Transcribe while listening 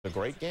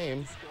great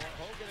game.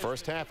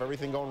 First half,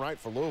 everything going right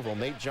for Louisville.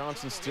 Nate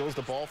Johnson steals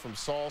the ball from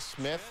Saul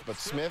Smith, but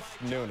Smith,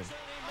 Noonan.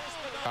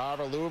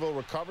 However, Louisville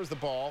recovers the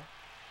ball.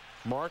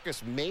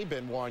 Marcus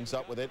Mabin winds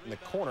up with it in the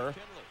corner.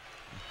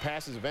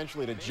 Passes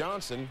eventually to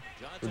Johnson,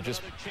 who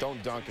just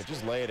don't dunk it,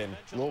 just lay it in.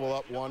 Louisville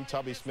up one,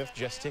 Tubby Smith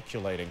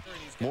gesticulating.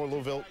 More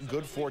Louisville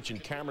good fortune.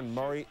 Cameron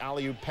Murray,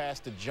 alley-oop pass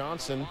to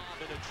Johnson.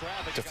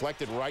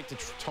 Deflected right to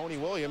Tony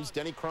Williams.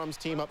 Denny Crum's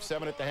team up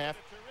 7 at the half.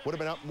 Would have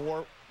been up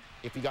more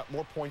if he got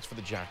more points for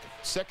the Jacket.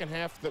 Second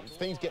half,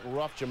 things get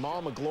rough.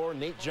 Jamal McGlure,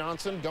 Nate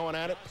Johnson going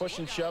at it,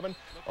 pushing, shoving.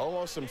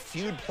 Almost some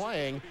feud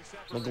playing.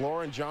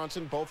 McGlure and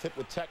Johnson both hit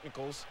with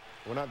technicals.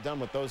 We're not done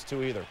with those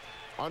two either.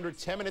 Under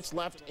 10 minutes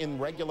left in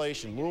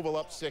regulation. Louisville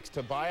up 6.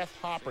 Tobias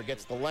Hopper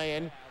gets the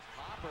lay-in.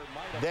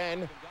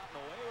 Then,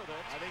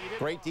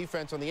 great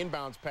defense on the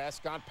inbounds pass.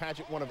 Scott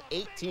Padgett, one of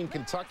 18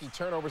 Kentucky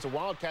turnovers. The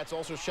Wildcats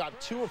also shot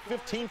 2 of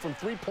 15 from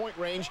three-point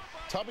range.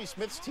 Tubby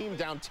Smith's team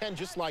down 10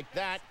 just like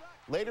that.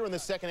 Later in the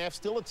second half,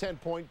 still a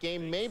 10-point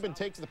game. Mabin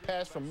takes the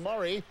pass from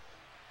Murray,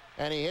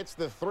 and he hits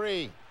the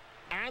three.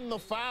 And the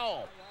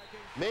foul.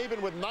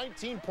 Mabin with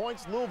 19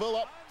 points. Louisville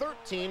up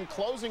 13,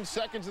 closing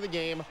seconds of the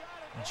game.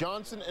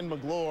 Johnson and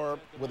McGlure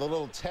with a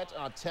little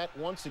tete-a-tete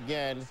once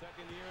again.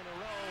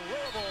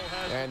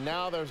 And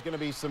now there's going to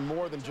be some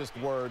more than just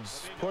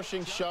words.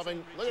 Pushing,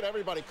 shoving. Look at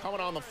everybody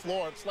coming on the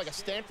floor. It's like a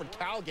Stanford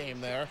Cal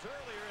game there.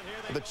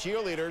 The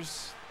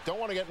cheerleaders don't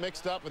want to get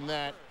mixed up in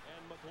that.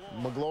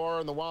 McGlure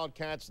and the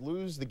Wildcats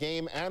lose the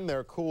game and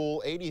they're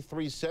cool.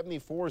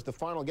 83-74 is the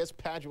final. I guess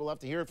Padgett will have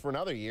to hear it for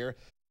another year.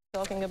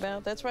 Talking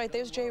about, that's right,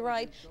 there's Jay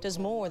Wright. Does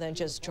more than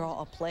just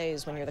draw up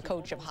plays when you're the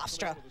coach of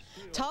Hofstra.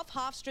 Tough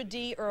Hofstra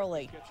D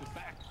early.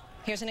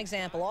 Here's an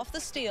example. Off the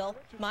steal,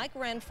 Mike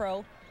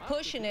Renfro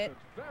pushing it,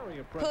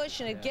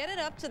 get it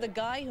up to the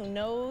guy who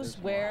knows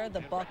where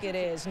the bucket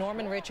is,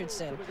 Norman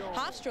Richardson.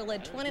 Hofstra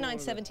led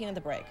 29-17 in the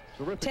break.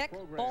 Tech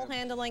ball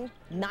handling,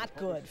 not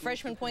good.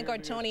 Freshman point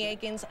guard Tony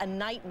Akins, a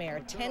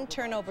nightmare. 10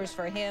 turnovers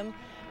for him.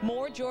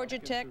 More Georgia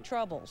Tech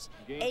troubles.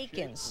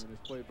 Akins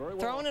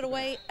throwing it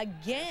away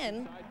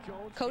again.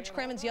 Coach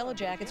Kremen's Yellow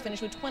Jackets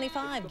finished with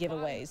 25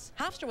 giveaways.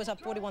 Hofstra was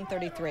up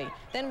 41-33.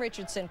 Then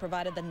Richardson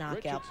provided the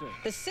knockout.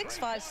 The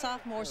 6'5"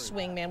 sophomore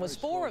swingman was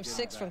 4 of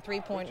 6 from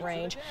three-point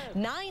range,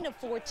 9 of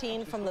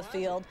 14 from the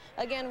field.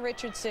 Again,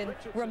 Richardson,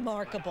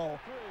 remarkable.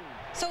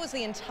 So was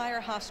the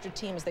entire Hofstra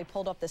team as they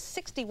pulled off the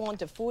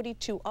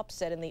 61-42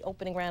 upset in the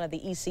opening round of the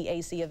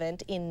ECAC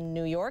event in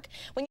New York.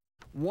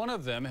 One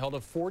of them held a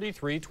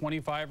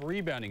 43-25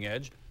 rebounding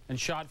edge and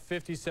shot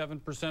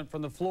 57%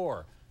 from the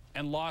floor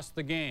and lost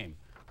the game.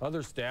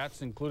 Other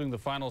stats, including the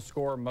final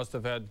score, must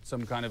have had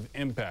some kind of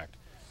impact.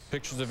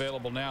 Pictures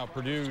available now.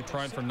 Purdue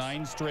trying for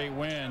 9 straight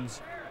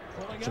wins.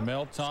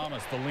 Jamel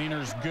Thomas, the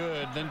leaner's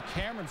good. Then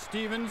Cameron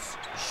Stevens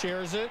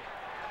shares it.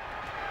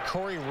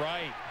 Corey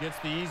Wright gets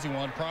the easy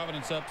one.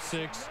 Providence up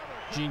 6.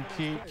 Gene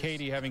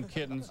Katie having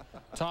kittens.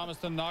 Thomas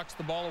then knocks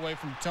the ball away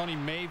from Tony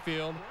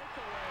Mayfield.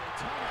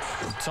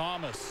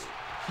 Thomas,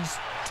 he's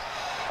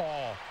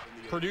tall.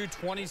 Purdue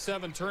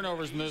 27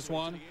 turnovers in this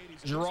one.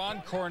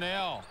 Jerron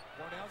Cornell,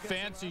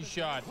 fancy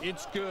shot.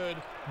 It's good.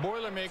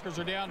 Boilermakers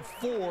are down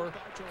 4.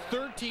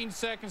 13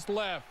 seconds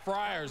left.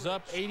 Friars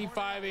up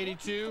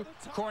 85-82.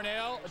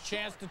 Cornell, a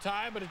chance to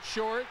tie, but it's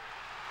short.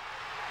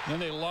 Then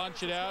they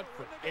launch it out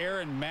for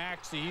Aaron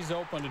Maxey. He's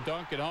open to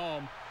dunk it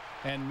home.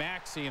 And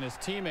Maxey and his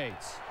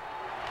teammates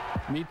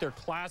meet their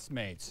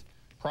classmates.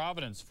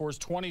 Providence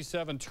forced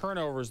 27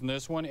 turnovers in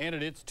this one,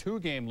 ended its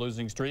 2-game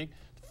losing streak.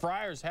 The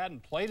Friars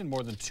hadn't played in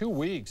more than 2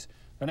 weeks.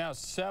 They're now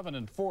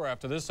 7-4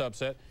 after this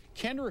upset.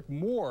 Kendrick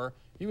Moore,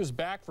 he was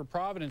back for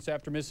Providence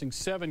after missing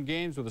 7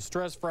 games with a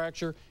stress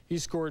fracture. He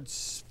scored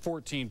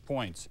 14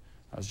 points.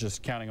 I was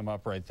just counting them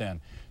up right then.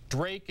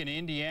 Drake in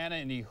Indiana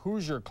in the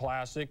Hoosier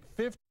Classic.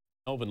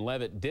 Melvin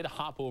Levitt did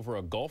hop over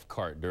a golf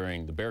cart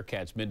during the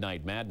Bearcats'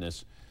 Midnight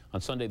Madness. On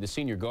Sunday, the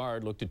senior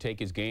guard looked to take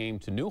his game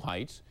to new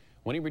heights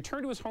when he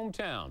returned to his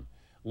hometown.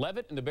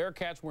 Levitt and the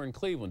Bearcats were in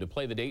Cleveland to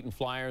play the Dayton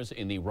Flyers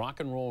in the Rock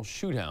and Roll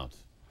Shootout.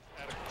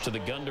 To the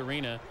Gund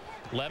Arena,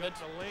 Levitt,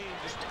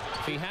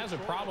 if he has a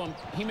problem,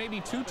 he may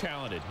be too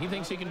talented. He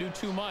thinks he can do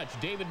too much.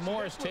 David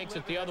Morris takes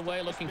it the other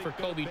way, looking for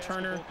Kobe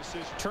Turner.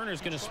 Turner's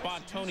going to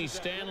spot Tony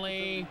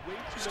Stanley.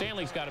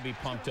 Stanley's got to be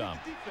pumped up.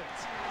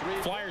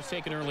 Flyers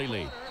take an early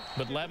lead,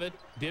 but Levitt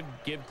did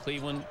give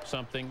Cleveland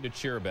something to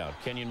cheer about.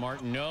 Kenyon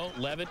Martin, no.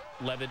 Levitt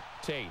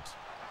Tate.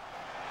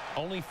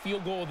 Only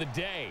field goal of the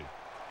day.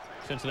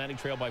 Cincinnati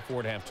trailed by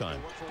 4 at halftime.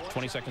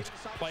 20 seconds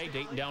play.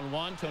 Dayton down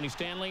 1. Tony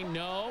Stanley,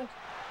 no.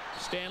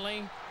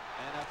 Stanley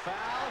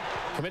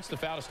commits the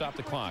foul to stop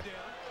the clock.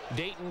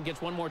 Dayton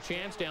gets one more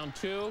chance, down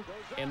 2,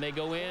 and they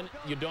go in.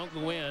 You don't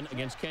go in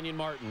against Kenyon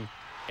Martin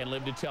and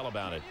live to tell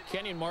about it.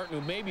 Kenyon Martin,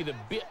 who may be the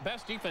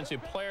best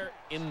defensive player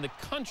in the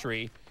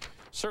country,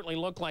 certainly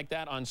looked like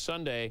that on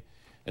Sunday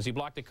as he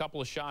blocked a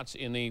couple of shots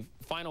in the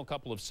final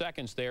couple of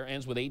seconds there.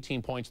 Ends with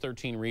 18 points,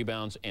 13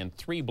 rebounds, and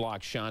 3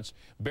 blocked shots.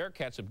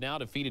 Bearcats have now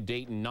defeated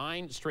Dayton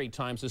 9 straight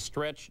times, a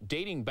stretch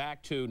dating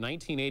back to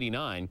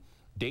 1989.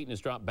 Dayton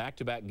has dropped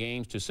back-to-back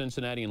games to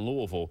Cincinnati and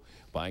Louisville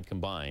by a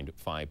combined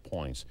 5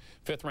 points.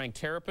 Fifth-ranked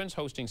Terrapins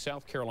hosting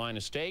South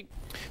Carolina State.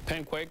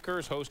 Penn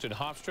Quakers hosted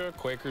Hofstra.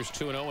 Quakers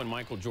 2-0, and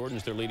Michael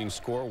Jordan's their leading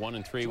scorer,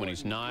 1-3 when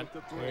he's not.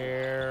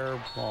 Air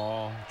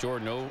ball.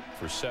 Jordan 0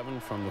 for 7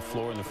 from the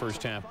floor in the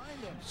first half.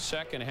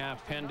 Second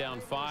half, Penn down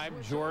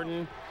 5.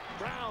 Jordan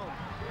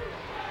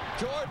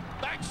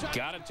back shot.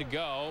 Got it to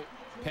go.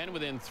 Penn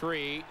within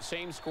 3.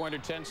 Same score under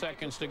 10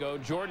 seconds to go.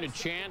 Jordan a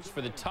chance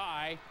for the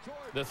tie.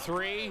 The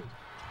 3.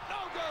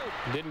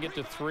 Didn't get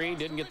the 3.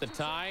 Didn't get the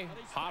tie.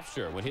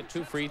 Hofstra would hit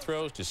 2 free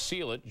throws to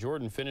seal it.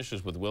 Jordan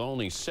finishes with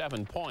only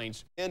 7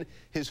 points. And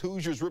his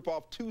Hoosiers rip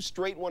off 2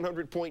 straight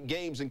 100-point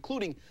games,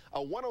 including a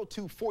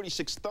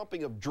 102-46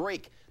 thumping of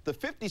Drake. The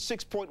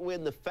 56-point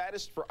win, the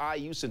fattest for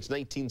IU since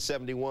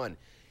 1971.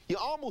 You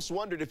almost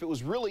wondered if it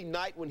was really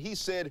Knight when he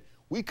said,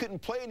 "We couldn't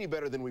play any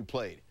better than we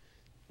played,"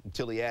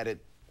 until he added,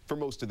 "for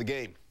most of the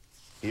game."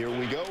 Here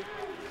we go.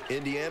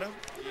 Indiana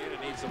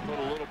needs to put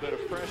a little bit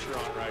of pressure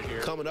on right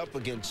here. Coming up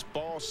against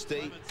Ball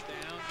State.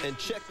 And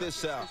check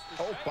this out.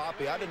 Oh,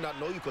 Poppy, I did not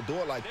know you could do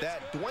it like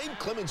that. Dwayne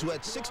Clemens, who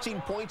had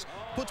 16 points,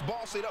 puts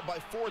Ball State up by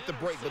 4 at the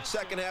break. But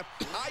second half,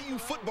 IU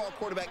football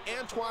quarterback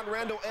Antoine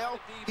Randall L.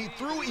 He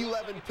threw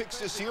 11 picks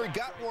this year. He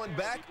got one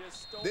back.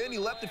 Then he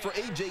left it for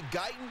A.J.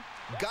 Guyton.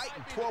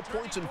 Guyton, 12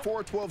 points and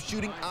 4-12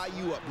 shooting.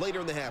 IU up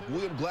later in the half.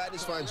 William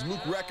Gladness finds Luke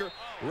Recker.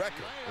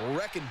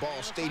 Wrecking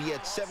Ball State. He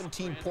had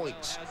 17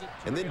 points.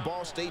 And then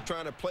Ball State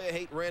trying to play a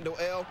hate Randall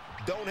L.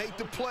 Don't hate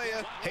the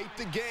player, hate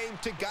the game.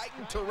 To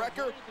Guyton, to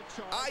Recker.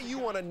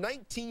 IU on a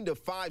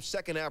 19-5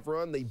 second half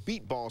run. They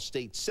beat Ball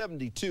State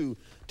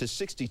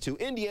 72-62.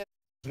 Indiana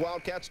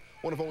Wildcats,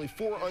 one of only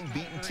 4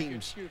 unbeaten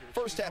teams.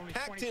 First half,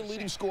 Pac-10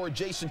 leading scorer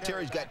Jason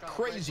Terry's got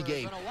crazy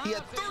game. He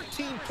had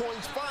 13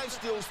 points, 5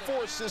 steals,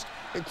 4 assists,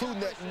 including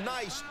that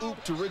nice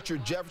oop to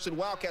Richard Jefferson.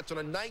 Wildcats on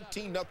a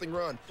 19-0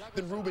 run.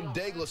 Then Ruben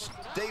Davis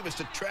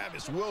to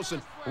Travis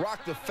Wilson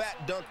rocked the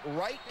fat dunk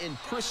right in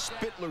Chris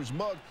Spittler's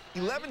mug.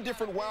 11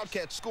 different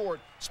Wildcats scored.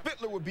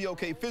 Spittler would be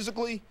okay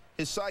physically.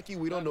 His psyche,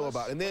 we don't know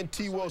about. And then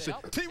T. Wilson.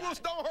 T.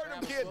 Wilson, don't hurt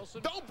him, kid.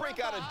 Don't break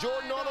out a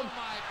Jordan on him.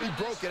 He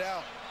broke it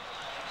out.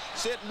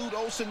 Said Lute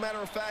Olson, matter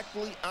of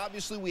factly,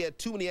 obviously we had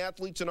too many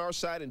athletes on our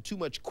side and too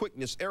much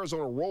quickness.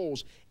 Arizona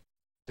rolls.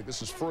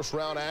 This is first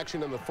round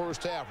action in the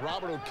first half.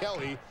 Robert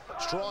O'Kelly,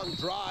 strong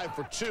drive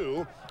for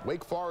 2.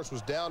 Wake Forest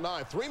was down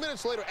 9. 3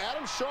 minutes later,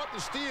 Adam Sharp the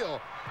steal.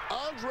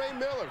 Andre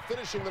Miller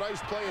finishing the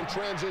nice play in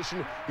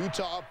transition.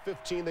 Utah up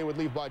 15. They would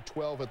leave by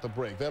 12 at the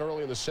break. Then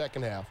early in the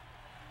second half,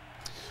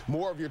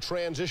 more of your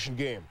transition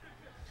game.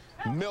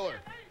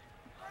 Miller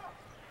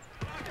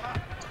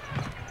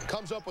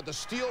comes up with the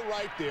steal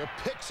right there,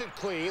 picks it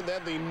clean.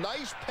 Then the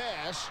nice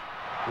pass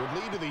would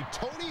lead to the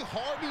Tony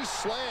Harvey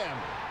slam.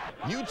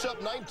 Utes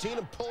up 19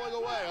 and pulling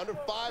away. Under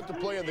 5 to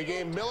play in the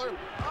game. Miller,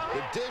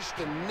 the dish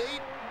to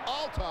Nate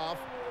Althoff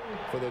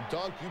for the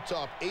dunk.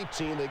 Utah up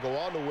 18. They go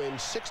on to win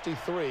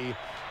 63-45.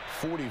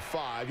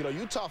 You know,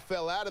 Utah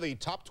fell out of the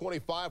top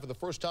 25 for the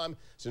first time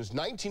since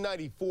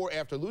 1994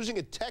 after losing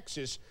at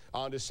Texas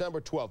on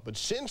December 12th. But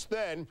since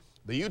then,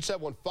 the Utes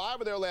have won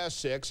 5 of their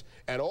last 6,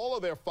 and all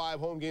of their 5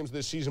 home games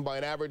this season by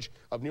an average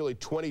of nearly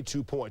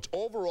 22 points.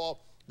 Overall,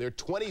 their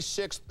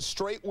 26th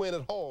straight win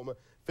at home,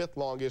 5th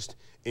longest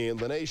in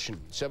the nation.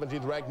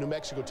 17th ranked New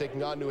Mexico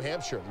taking on New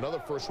Hampshire.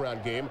 Another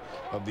first-round game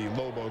of the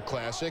Lobo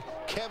Classic.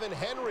 Kevin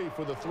Henry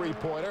for the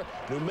three-pointer.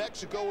 New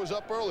Mexico was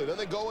up early. Then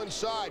they go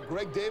inside.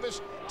 Greg Davis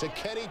to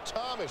Kenny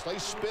Thomas.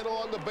 Nice spin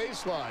along the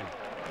baseline.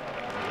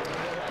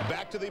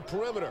 Back to the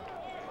perimeter.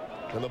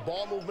 And the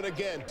ball movement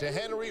again to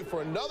Henry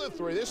for another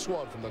 3. This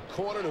one from the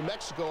corner. New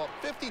Mexico up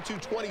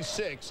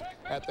 52-26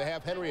 at the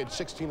half. Henry had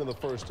 16 in the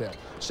first half.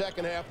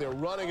 Second half, they're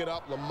running it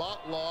up.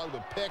 Lamont Long,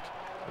 the pick.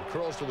 The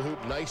curls to the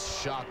hoop.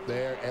 Nice shot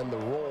there. And the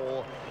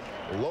roll.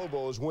 The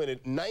Lobos win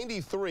it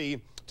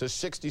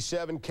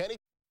 93-67. Kenny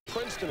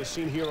Princeton is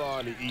seen here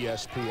on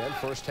ESPN.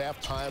 First half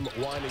time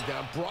winding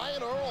down.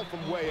 Brian Earl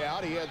from way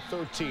out. He had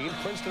 13.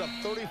 Princeton up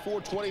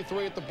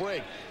 34-23 at the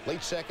break.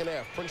 Late second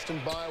half.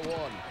 Princeton by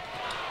 1.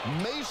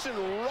 Mason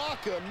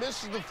Rocca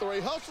misses the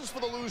 3, hustles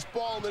for the loose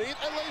ball underneath,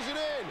 and lays it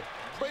in.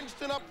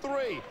 Princeton up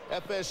 3.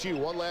 FSU,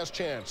 one last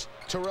chance.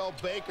 Terrell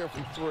Baker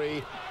from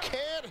 3,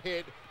 can't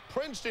hit.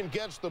 Princeton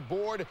gets the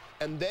board,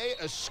 and they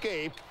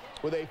escape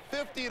with a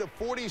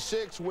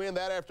 50-46 win,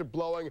 that after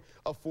blowing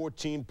a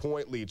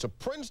 14-point lead. So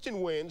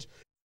Princeton wins.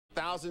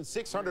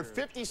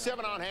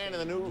 1,657 on hand in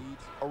the new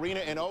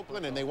arena in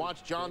Oakland, and they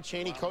watch John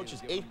Chaney coach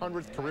his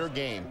 800th career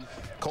game.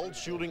 Cold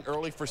shooting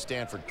early for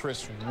Stanford.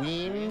 Chris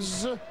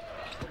Weems.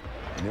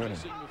 Noonan.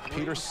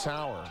 Peter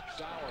Sauer.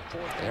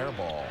 Air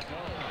ball.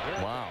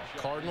 Wow.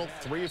 Cardinal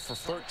 3 for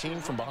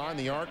 13 from behind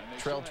the arc.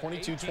 Trailed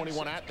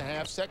 22-21 at the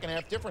half. Second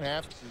half,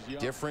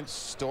 different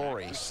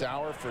story.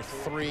 Sauer for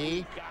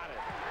 3.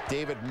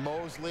 David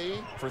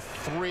Mosley for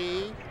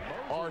 3.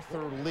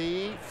 Arthur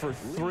Lee for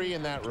 3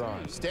 in that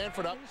run.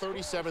 Stanford up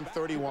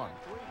 37-31.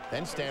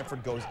 Then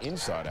Stanford goes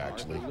inside,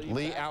 actually.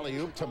 Lee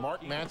alley-oop to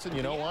Mark Manson.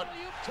 You know what?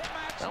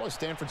 That was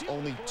Stanford's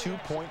only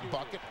 2-point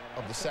bucket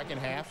of the second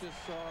half.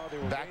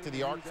 Back to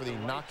the arc for the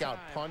knockout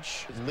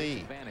punch.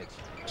 Lee,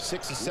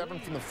 6 of 7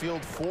 from the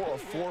field, 4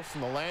 of 4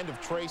 from the land of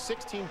Trey.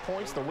 16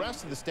 points. The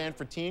rest of the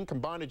Stanford team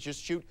combined to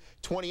just shoot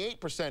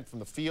 28% from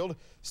the field.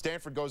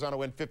 Stanford goes on to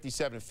win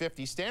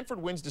 57-50.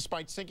 Stanford wins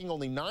despite sinking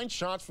only 9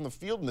 shots from the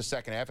field in the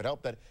second half. It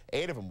helped that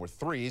 8 of them were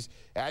threes.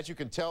 As you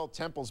can tell,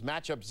 Temple's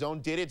matchup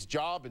zone did its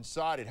job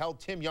inside. It held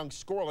Tim Young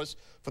scoreless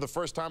for the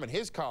first time in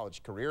his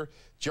college career.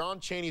 John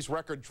Chaney's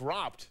record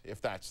dropped,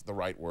 if that's the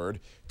right word,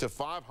 to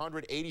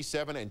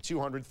 587 and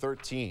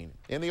 213.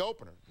 In the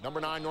opener,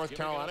 number 9 North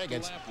Carolina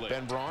against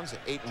Ben Braun's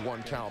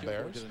 8-1 Cal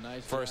Bears.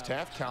 First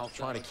half, Cal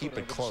trying to keep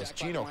it close.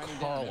 Gino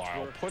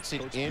Carlisle puts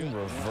it in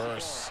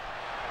reverse.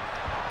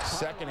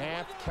 Second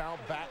half, Cal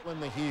battling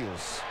the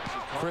heels.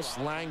 Chris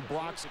Lang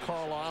blocks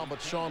Carlisle,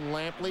 but Sean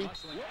Lampley,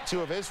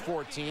 2 of his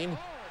 14.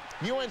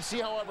 UNC,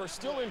 however,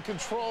 still in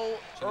control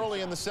early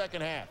in the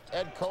second half.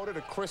 Ed Cota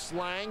to Chris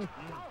Lang.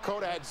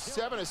 Cota had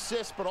 7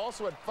 assists, but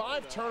also had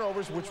 5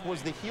 turnovers, which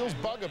was the Heels'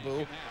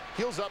 bugaboo.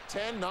 Heels up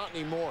 10, not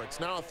anymore.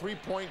 It's now a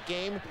 3-point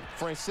game.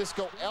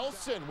 Francisco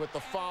Elson with the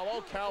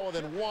follow. Cal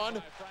within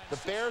 1. The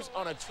Bears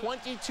on a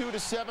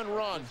 22-7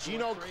 run.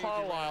 Gino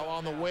Carlisle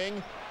on the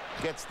wing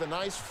gets the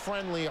nice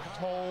friendly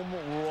home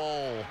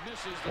roll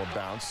or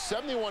bounce.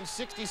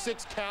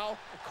 71-66 Cal.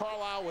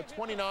 Carlisle with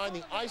 29,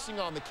 the icing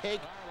on the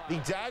cake, the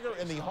dagger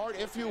in the heart,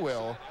 if you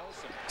will.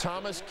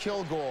 Thomas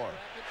Kilgore,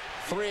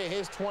 3 of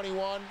his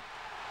 21.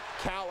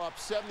 Cal up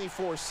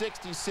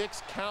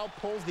 74-66. Cal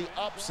pulls the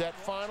upset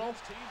final,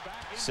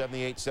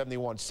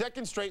 78-71.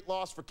 Second straight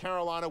loss for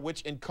Carolina,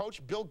 which in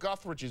Coach Bill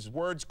Guthridge's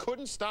words,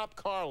 couldn't stop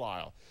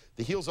Carlisle.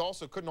 The Heels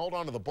also couldn't hold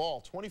on to the ball,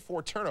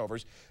 24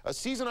 turnovers. A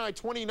season-high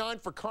 29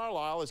 for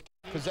Carlisle is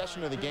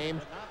possession of the game.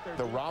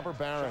 The robber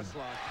baron,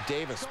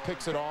 Davis,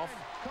 picks it off.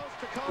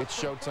 It's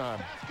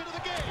showtime.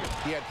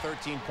 He had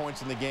 13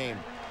 points in the game.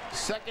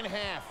 Second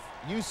half,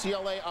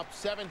 UCLA up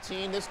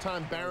 17. This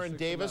time Baron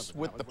Davis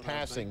with the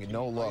passing.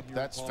 No look.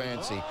 That's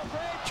fancy.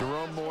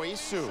 Jerome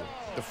Moisu,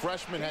 the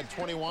freshman, had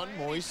 21.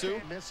 Moisu.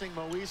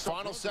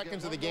 Final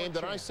seconds of the game.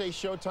 Did I say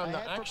showtime? No,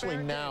 actually,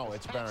 now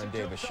it's Baron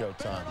Davis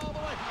showtime.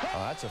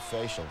 That's a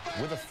facial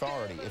with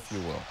authority, if you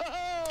will.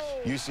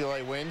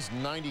 UCLA wins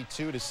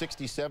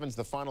 92-67 is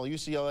the final.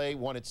 UCLA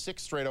won its 6th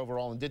straight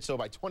overall and did so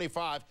by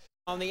 25.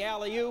 On the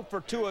alley-oop for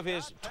 2 of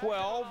his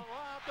 12.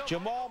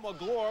 Jamal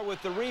McGlure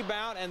with the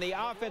rebound and the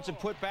offensive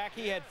putback.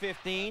 He had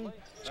 15.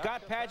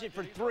 Scott Padgett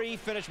for 3,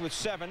 finished with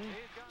 7.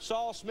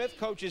 Saul Smith,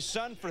 coach's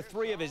son, for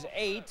 3 of his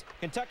 8.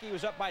 Kentucky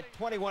was up by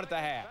 21 at the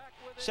half.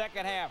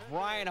 Second half,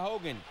 Ryan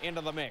Hogan into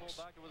the mix.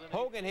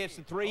 Hogan hits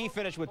the 3. He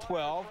finished with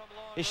 12.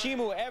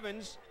 Ishimu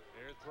Evans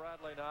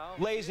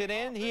lays it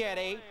in. He had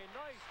 8.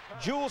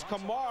 Jules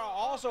Kamara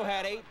also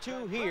had 8,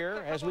 2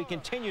 here as we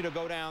continue to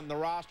go down the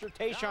roster.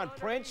 Tayshaun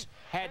Prince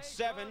had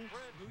 7.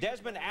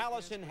 Desmond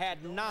Allison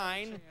had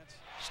 9.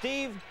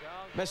 Steve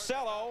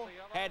Masello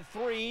had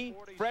 3.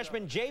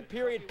 Freshman J.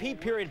 P.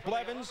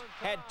 Blevins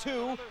had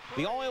 2.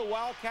 The only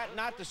Wildcat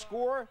not to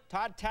score,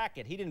 Todd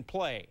Tackett. He didn't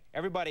play.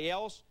 Everybody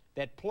else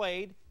that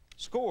played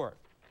scored.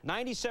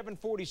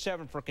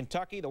 97-47 for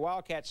Kentucky. The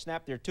Wildcats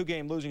snapped their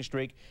 2-game losing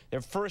streak, their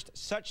first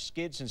such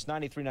skid since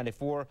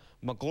 93-94.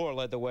 McGlure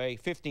led the way,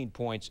 15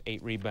 points,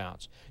 8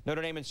 rebounds.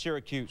 Notre Dame and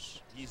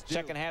Syracuse.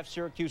 Second half,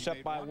 Syracuse up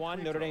by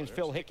 1. Notre Dame's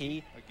Phil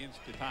Hickey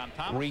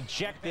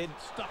rejected.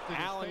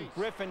 Alan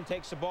Griffin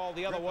takes the ball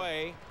the other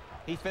way.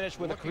 He finished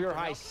with a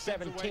career-high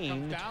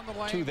 17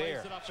 to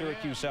there.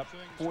 Syracuse up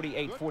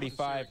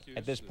 48-45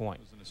 at this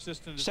point.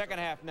 Second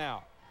half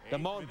now.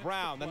 Damone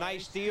Brown, the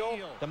nice steal.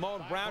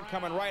 Damone Brown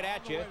coming right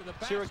at you.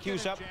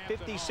 Syracuse up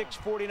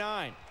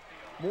 56-49.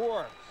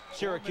 More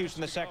Syracuse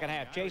in the second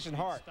half. Jason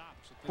Hart,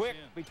 quick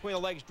between the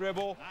legs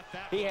dribble.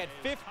 He had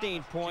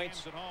 15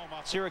 points.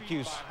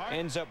 Syracuse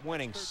ends up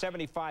winning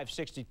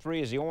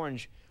 75-63 as the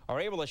Orange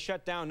are able to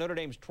shut down Notre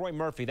Dame's Troy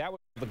Murphy. That was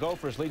the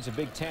Gophers leads the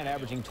Big Ten,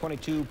 averaging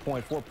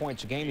 22.4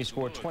 points a game. He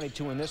scored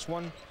 22 in this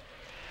one.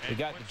 We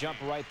got the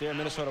jumper right there.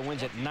 Minnesota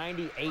wins at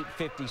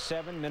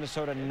 98-57.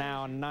 Minnesota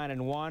now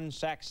 9-1.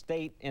 Sac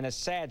State in a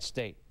sad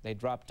state. They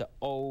dropped to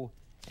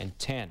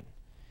 0-10.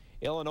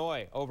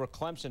 Illinois over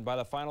Clemson by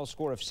the final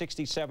score of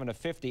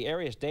 67-50.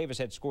 Arius Davis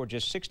had scored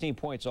just 16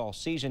 points all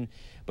season,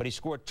 but he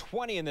scored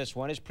 20 in this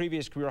one. His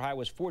previous career high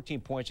was 14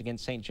 points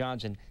against St.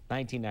 John's in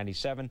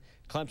 1997.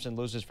 Clemson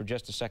loses for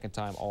just the second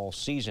time all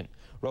season.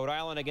 Rhode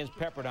Island against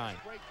Pepperdine.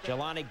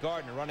 Jelani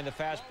Gardner running the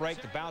fast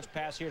break. The bounce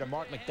pass here to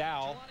Mark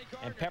McDowell,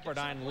 and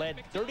Pepperdine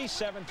led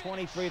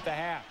 37-23 at the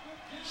half.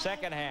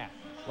 Second half,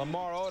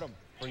 Lamar Odom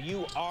for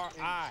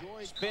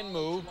URI. Spin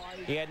move.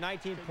 He had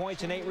 19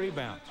 points and 8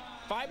 rebounds.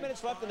 5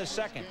 minutes left in the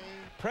second.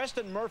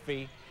 Preston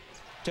Murphy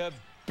to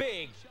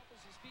big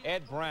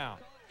Ed Brown.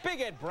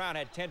 Big Ed Brown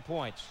had 10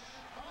 points.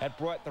 That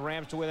brought the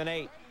Rams to within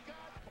 8.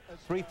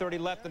 3:30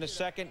 left in the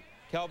second.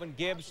 Kelvin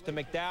Gibbs to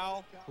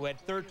McDowell, who had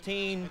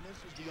 13.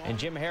 And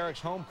Jim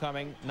Herrick's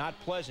homecoming, not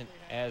pleasant,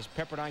 as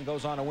Pepperdine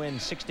goes on to win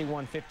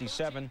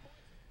 61-57.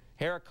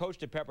 Herrick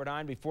coached at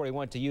Pepperdine before he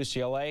went to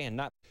UCLA and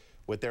not.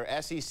 With their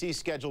SEC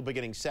schedule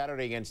beginning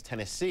Saturday against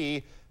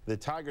Tennessee, the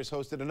Tigers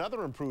hosted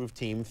another improved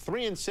team,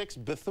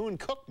 3-6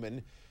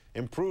 Bethune-Cookman.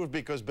 Improved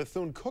because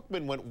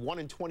Bethune-Cookman went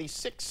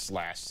 1-26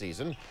 last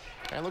season.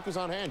 And look who's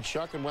on hand,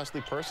 Chuck and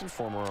Wesley Person,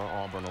 former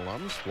Auburn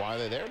alums. Why are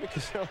they there?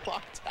 Because they're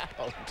locked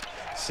out.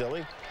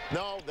 Silly.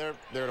 No, they're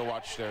there to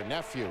watch their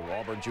nephew,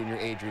 Auburn junior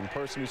Adrian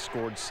Person, who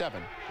scored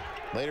 7.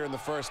 Later in the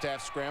first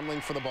half,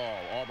 scrambling for the ball,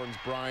 Auburn's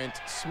Bryant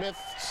Smith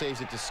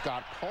saves it to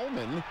Scott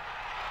Pullman.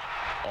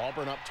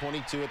 Auburn up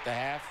 22 at the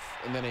half,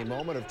 and then a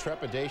moment of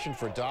trepidation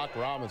for Doc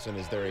Robinson.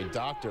 Is there a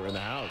doctor in the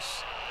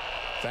house?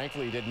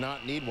 Thankfully, he did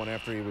not need one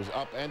after he was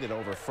upended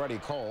over Freddie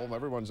Cole.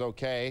 Everyone's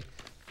okay,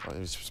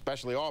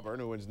 especially Auburn,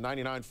 who wins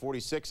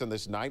 99-46 on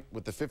this night.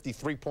 With the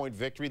 53-point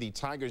victory, the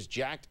Tigers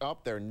jacked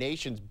up their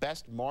nation's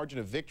best margin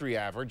of victory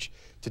average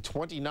to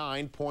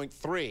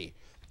 29.3.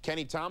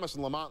 Kenny Thomas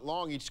and Lamont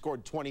Long each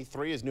scored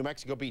 23 as New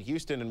Mexico beat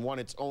Houston and won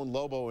its own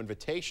Lobo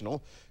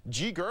Invitational.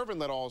 G. Gervin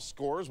led all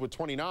scorers with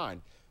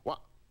 29.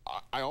 Well,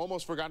 I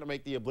almost forgot to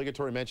make the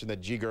obligatory mention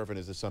that G. Gervin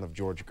is the son of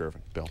George Gervin.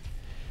 Bill.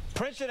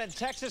 Princeton and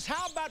Texas,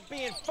 how about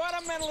being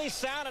fundamentally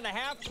sound in a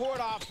half-court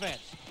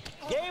offense?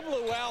 Gabe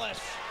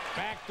Lewellis,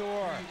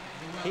 backdoor.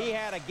 He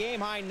had a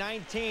game-high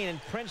 19,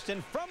 and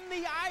Princeton from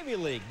the Ivy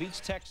League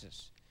beats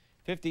Texas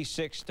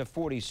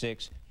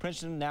 56-46.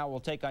 Princeton now will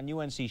take on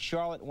UNC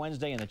Charlotte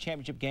Wednesday in the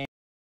championship game.